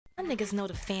niggas know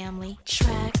the family.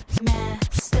 Track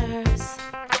masters.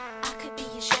 I could be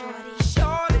your shorty.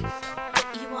 Shorty.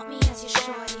 You want me as your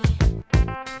shorty.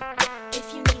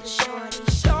 If you need a shorty.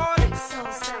 Shorty.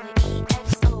 XO, sell it,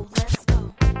 EXO, let's go.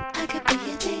 I could be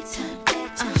your daytime.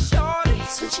 Shorty. Yeah.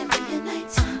 Switching me your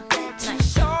nighttime.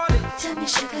 Shorty. Tell me,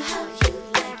 sugar, how you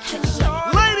like it.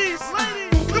 Ladies,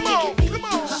 come on.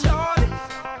 Shorty.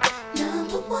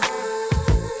 Number one.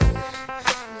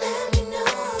 Let me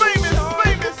know. Famous.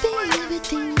 I could be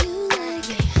everything you like.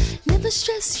 Never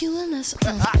stress you unless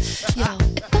yo,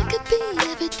 if I could be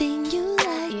everything you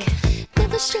like,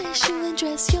 never stress you and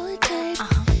dress your type.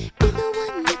 Be the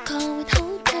one you call and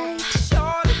hold tight.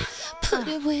 Put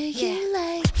it where you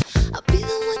like. I'll be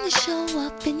the one to show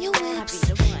up in your whips.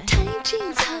 Tight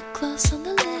jeans, hot gloss on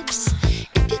the lips.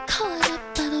 If you're caught up,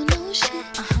 I don't know shit.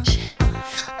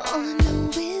 All I know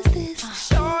is this.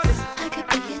 I could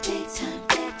be your daytime.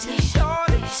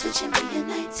 Switching me your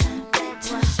nighttime.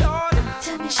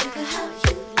 Tell me, sugar, how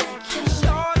you like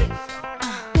it.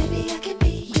 Maybe I can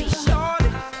be your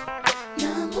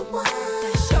number one.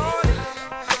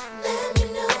 Let me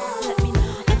know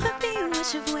if I be what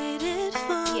you've waited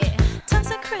for. Toss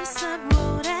a Chris up,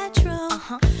 roll that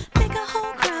troll. Make a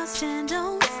whole crowd stand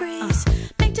on freeze.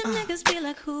 Make them niggas be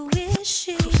like, who is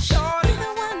she? Be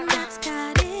the one that's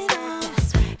got it all.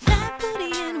 Fat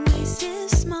booty and waist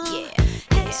is small.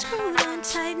 Head screwed on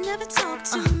tight, never talk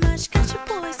too much. Got your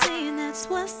boy saying that's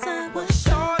what's up.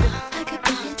 I could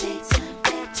be your daytime.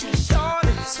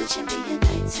 Switching be your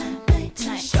nighttime.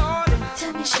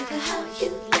 Tell me, sugar, how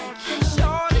you like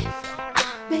it.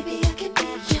 Maybe I can be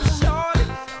your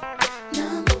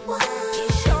number one.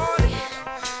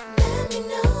 Let me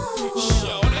know.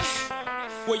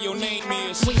 What your name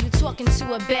is? When you talking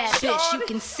to a bad bitch, you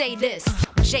can say this.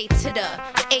 J to the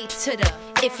A to the.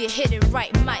 If you hit it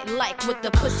right, might like what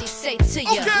the pussy say to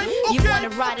you. You wanna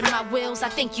ride in my wheels? I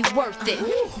think you worth it.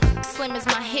 Slim as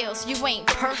my heels, you ain't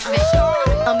perfect.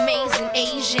 Amazing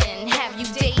Asian, have you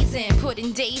dazing,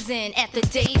 putting days in at the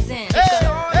days in.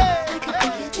 I could be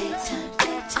your daytime.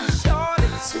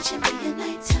 Switching be your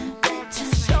night.